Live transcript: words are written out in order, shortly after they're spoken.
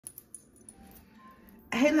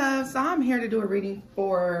Hey love, so I'm here to do a reading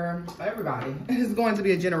for everybody. It's going to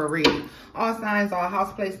be a general reading. All signs, all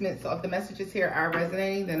house placements. So if the messages here are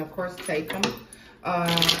resonating, then of course take them.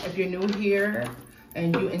 If you're new here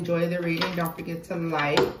and you enjoy the reading, don't forget to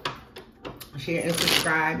like, share, and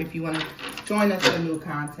subscribe if you want to join us for new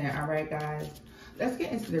content. All right, guys, let's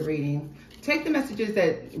get into the reading. Take the messages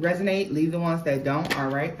that resonate, leave the ones that don't. All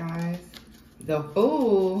right, guys. The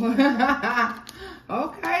Fool.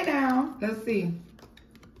 Okay, now let's see.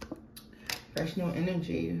 Fresh new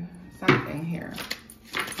energy, something here.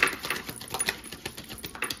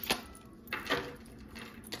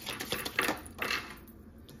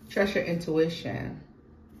 Trust your intuition.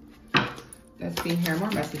 Let's see here,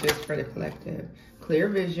 more messages for the collective. Clear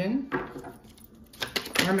vision.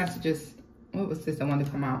 More messages. What was this I wanted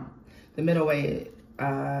to come out? The middle way,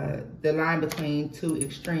 the line between two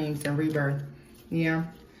extremes and rebirth. Yeah.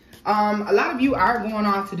 A lot of you are going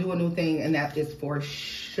on to do a new thing, and that is for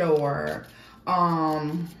sure.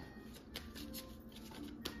 Some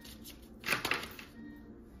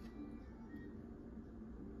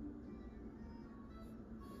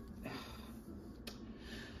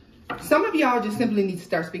of y'all just simply need to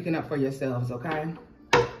start speaking up for yourselves, okay?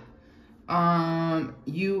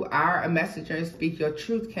 You are a messenger. Speak your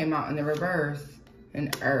truth came out in the reverse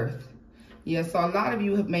in earth. Yeah, so a lot of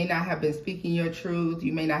you may not have been speaking your truth.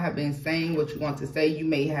 You may not have been saying what you want to say. You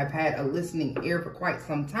may have had a listening ear for quite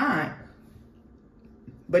some time,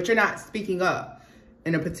 but you're not speaking up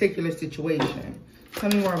in a particular situation. Tell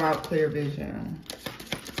me more about clear vision.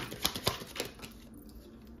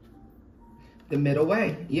 The middle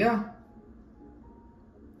way, yeah.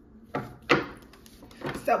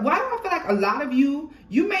 So why do I feel like a lot of you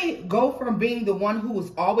may go from being the one who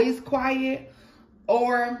was always quiet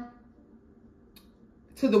or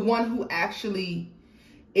to the one who actually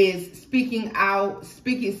is speaking out,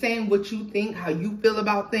 saying what you think, how you feel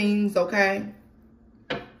about things, okay?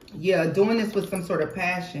 Yeah, doing this with some sort of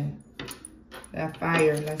passion. That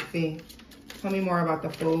fire, let's see. Tell me more about the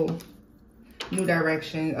Fool. New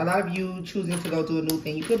direction. A lot of you choosing to go do a new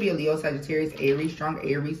thing. You could be a Leo, Sagittarius, Aries, strong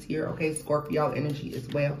Aries here, okay? Scorpio energy as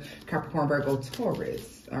well. Capricorn, Virgo,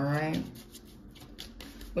 Taurus, all right?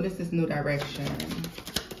 What is this new direction?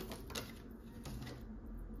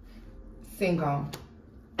 Single.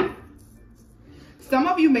 Some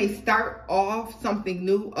of you may start off something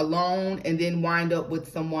new alone and then wind up with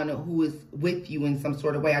someone who is with you in some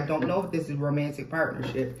sort of way. I don't know if this is a romantic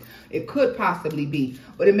partnership. It could possibly be.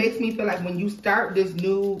 But it makes me feel like when you start this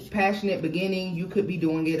new passionate beginning, you could be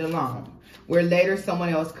doing it alone. Where later someone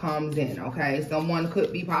else comes in, okay? Someone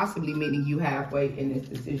could be possibly meeting you halfway in this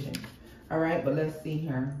decision. All right, but let's see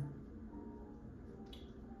here.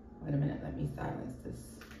 Wait a minute, let me silence this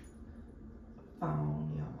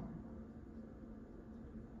phone, y'all.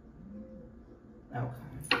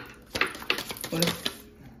 Okay. What's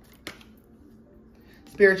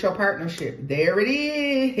spiritual partnership? There it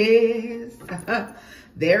is.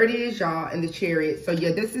 There it is, y'all, in the Chariot. So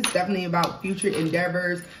yeah, this is definitely about future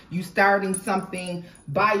endeavors. You starting something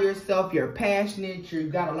by yourself. You're passionate.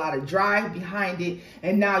 You've got a lot of drive behind it.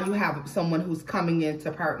 And now you have someone who's coming in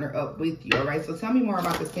to partner up with you. All right. So tell me more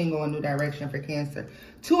about the single and new direction for Cancer.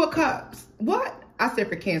 Two of Cups. What? I said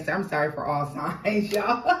for Cancer. I'm sorry, for all signs,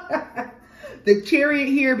 y'all. The Chariot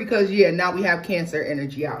here because, yeah, now we have Cancer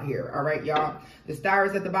energy out here. All right, y'all. The Star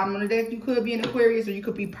is at the bottom of the deck. You could be an Aquarius or you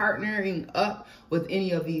could be partnering up with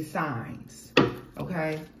any of these signs.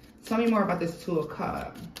 Okay. Tell me more about this Two of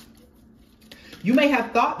Cups. You may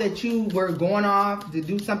have thought that you were going off to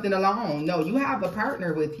do something alone. No, you have a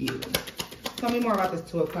partner with you. Tell me more about this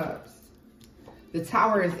Two of Cups. The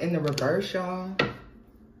Tower is in the reverse, y'all.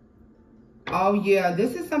 Oh, yeah.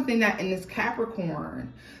 This is something that in this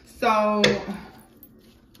Capricorn. So,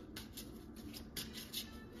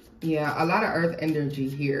 yeah, a lot of earth energy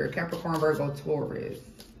here. Capricorn, Virgo, Taurus,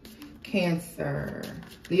 Cancer,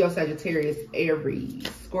 Leo, Sagittarius, Aries,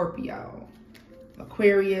 Scorpio,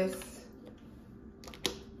 Aquarius.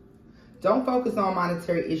 Don't focus on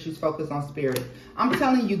monetary issues. Focus on spirit. I'm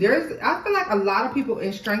telling you, I feel like a lot of people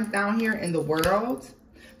in strength down here in the world,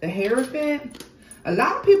 the Hierophant. A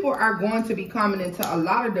lot of people are going to be coming into a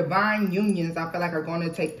lot of divine unions. I feel like are going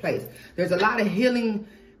to take place. There's a lot of healing.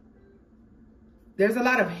 There's a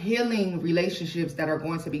lot of healing relationships that are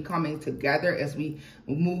going to be coming together as we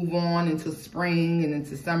move on into spring and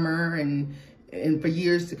into summer and for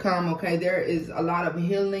years to come. Okay, there is a lot of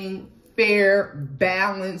healing, fair,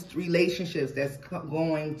 balanced relationships that's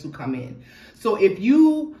going to come in. So if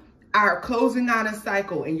you are closing out a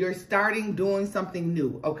cycle and you're starting doing something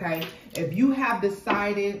new, okay? If you have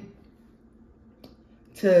decided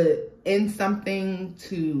to end something,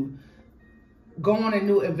 to go on a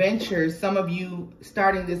new adventure. Some of you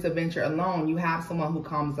starting this adventure alone, you have someone who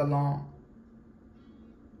comes along.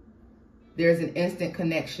 There's an instant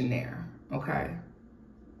connection there, okay?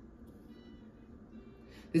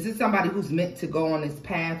 This is somebody who's meant to go on this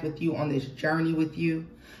path with you, on this journey with you,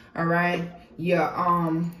 all right?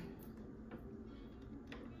 Yeah,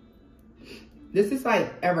 this is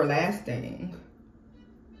like everlasting.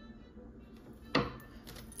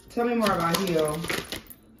 Tell me more about Leo.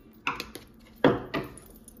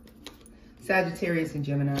 Sagittarius and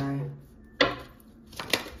Gemini.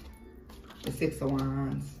 The Six of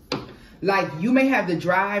Wands. Like, you may have the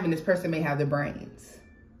drive and this person may have the brains.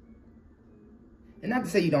 And not to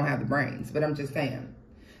say you don't have the brains, but I'm just saying.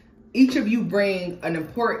 Each of you bring an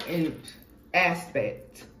important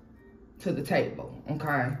aspect to the table,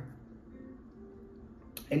 okay?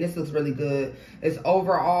 And this looks really good. It's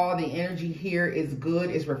overall, the energy here is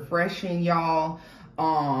good. It's refreshing, y'all.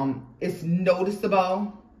 It's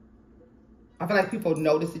noticeable. I feel like people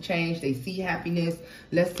notice the change. They see happiness.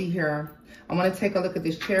 Let's see here. I want to take a look at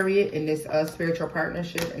this Chariot and this spiritual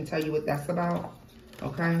partnership and tell you what that's about.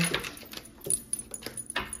 Okay.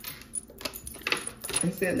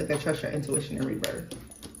 Instead, look at trust your intuition in rebirth.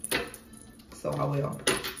 So I will.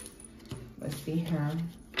 Let's see here.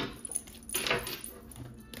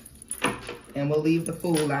 And we'll leave the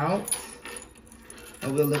Fool out.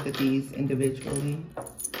 And we'll look at these individually.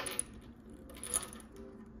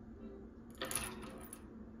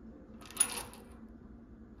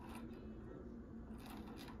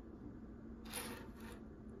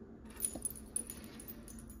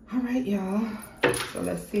 All right, y'all. So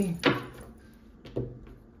let's see.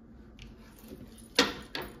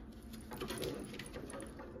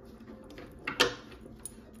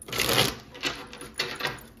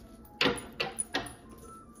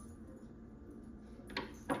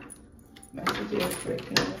 Messages for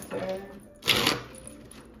Cancer.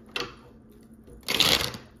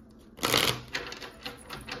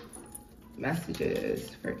 Messages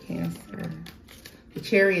for Cancer. The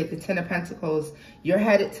Chariot, the Ten of Pentacles, you're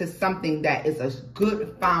headed to something that is a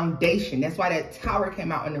good foundation. That's why that Tower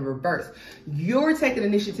came out in the reverse. You're taking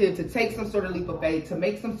initiative to take some sort of leap of faith, to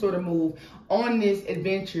make some sort of move on this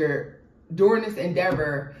adventure. During this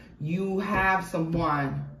endeavor, you have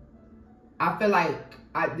someone, I feel like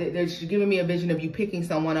they're giving me a vision of you picking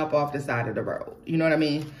someone up off the side of the road. You know what I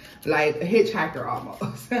mean? Like a hitchhiker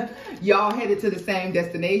almost. Y'all headed to the same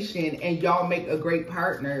destination and y'all make a great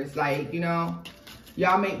partners. Like, you know,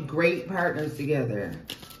 y'all make great partners together.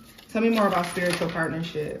 Tell me more about spiritual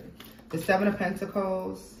partnership. The Seven of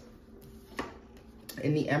Pentacles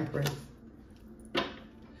and the Empress.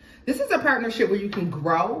 This is a partnership where you can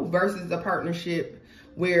grow versus a partnership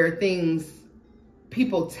where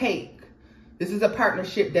people take. This is a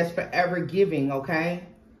partnership that's forever giving, okay?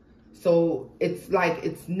 So it's like,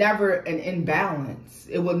 it's never an imbalance.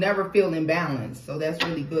 It will never feel imbalanced. So that's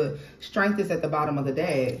really good. Strength is at the bottom of the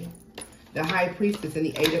day. The High Priestess and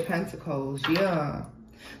the Eight of Pentacles, yeah.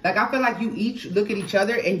 Like, I feel like you each look at each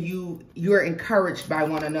other and you're encouraged by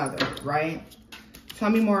one another, right?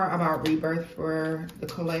 Tell me more about rebirth for the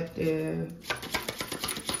collective.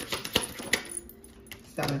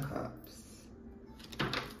 Seven of Cups.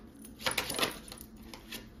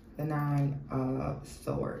 The Nine of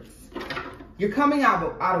Swords. You're coming out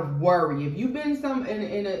of worry. If you've been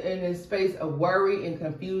in a space of worry and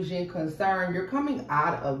confusion, concern, you're coming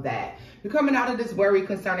out of that. You're coming out of this worry,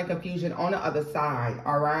 concern, and confusion on the other side,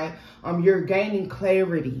 all right? You're gaining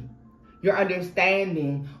clarity. You're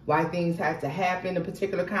understanding why things had to happen a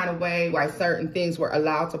particular kind of way, why certain things were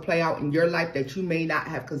allowed to play out in your life that you may not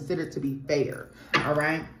have considered to be fair, all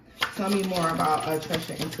right? Tell me more about trust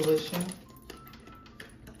your intuition.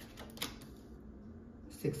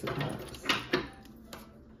 Six of Cups.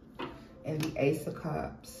 And the Ace of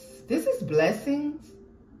Cups. This is blessings.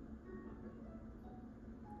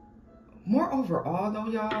 More overall though,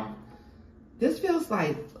 y'all. This feels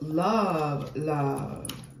like love.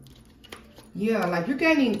 Yeah, like you're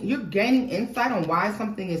gaining insight on why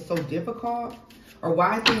something is so difficult. Or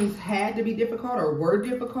why things had to be difficult or were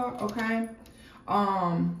difficult, okay?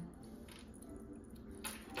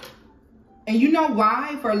 And you know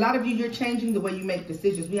why? For a lot of you, you're changing the way you make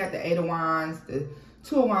decisions. We had the Eight of Wands, the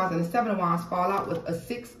Two of Wands, and the Seven of Wands fall out with a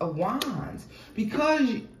Six of Wands. Because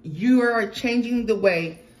you are changing the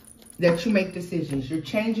way that you make decisions. You're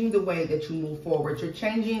changing the way that you move forward. You're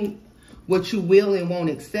changing what you will and won't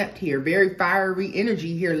accept here. Very fiery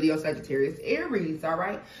energy here, Leo, Sagittarius, Aries, all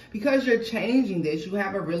right? Because you're changing this, you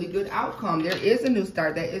have a really good outcome. There is a new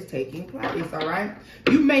start that is taking place, all right?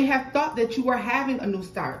 You may have thought that you were having a new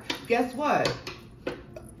start. Guess what?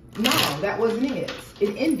 No, that wasn't it.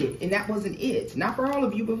 It ended, and that wasn't it. Not for all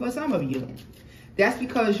of you, but for some of you. That's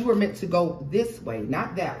because you were meant to go this way,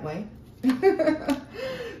 not that way.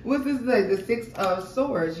 What's this like? The Six of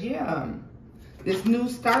Swords, yeah. This new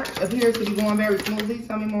start appears to be going very smoothly.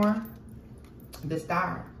 Tell me more. The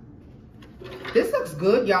Star. This looks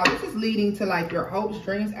good, y'all. This is leading to like your hopes,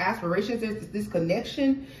 dreams, aspirations. This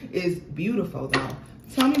connection is beautiful, though.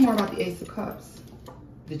 Tell me more about the Ace of Cups.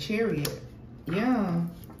 The Chariot. Yeah.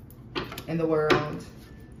 And the World.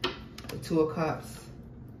 The Two of Cups.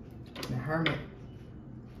 The Hermit.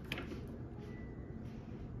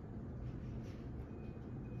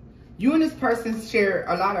 You and this person share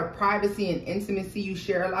a lot of privacy and intimacy. You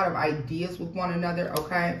share a lot of ideas with one another,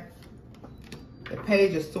 okay? The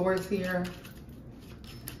Page of Swords here.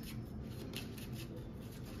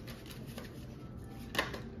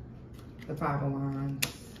 The Five of Wands.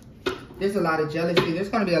 There's a lot of jealousy. There's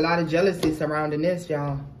going to be a lot of jealousy surrounding this,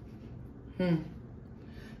 y'all.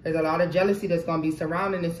 There's a lot of jealousy that's going to be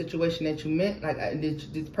surrounding this situation that you met. Like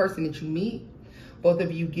this person that you meet. Both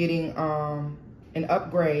of you getting an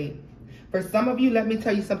upgrade. For some of you, let me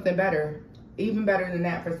tell you something better. Even better than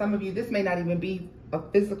that. For some of you, this may not even be a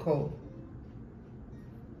physical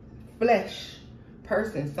flesh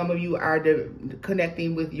person. Some of you are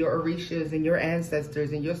connecting with your Orishas and your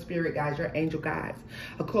ancestors and your spirit guides, your angel guides.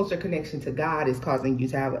 A closer connection to God is causing you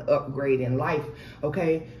to have an upgrade in life,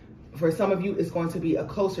 okay? For some of you, it's going to be a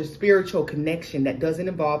closer spiritual connection that doesn't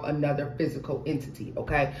involve another physical entity,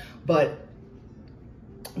 okay? But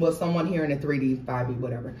well, someone here in a 3D, 5D,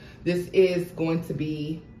 whatever. This is going to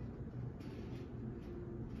be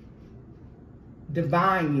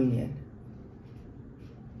divine union.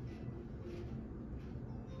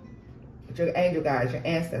 With your angel guides, your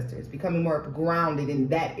ancestors, becoming more grounded in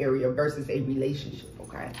that area versus a relationship,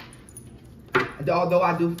 okay? Although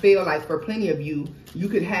I do feel like for plenty of you, you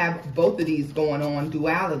could have both of these going on,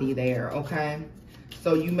 duality there, okay?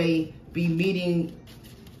 So you may be meeting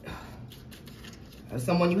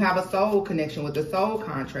someone you have a soul connection with, a soul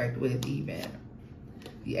contract with even.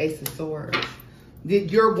 The Ace of Swords.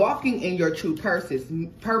 You're walking in your true purpose.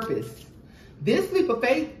 This leap of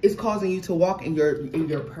faith is causing you to walk in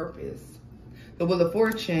your purpose. The Wheel of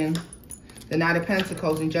Fortune, the Knight of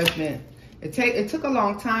Pentacles, and Judgment. It took a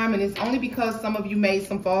long time, and it's only because some of you made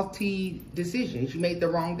some faulty decisions. You made the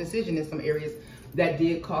wrong decision in some areas that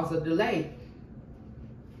did cause a delay.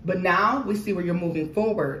 But now we see where you're moving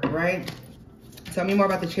forward, right? Tell me more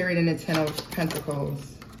about the Chariot and the Ten of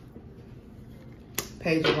Pentacles.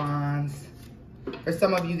 Page of Wands. For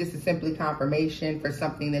some of you, this is simply confirmation for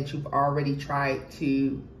something that you've already tried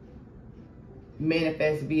to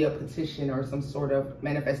manifest via petition or some sort of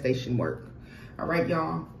manifestation work. All right,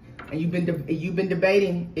 y'all. And you've been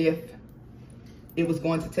debating if it was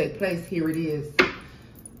going to take place. Here it is.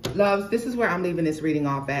 Loves, this is where I'm leaving this reading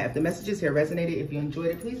off at. If the messages here resonated, if you enjoyed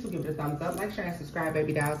it, please do give it a thumbs up, like, share, and subscribe,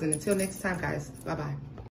 baby dolls. And until next time, guys, bye-bye.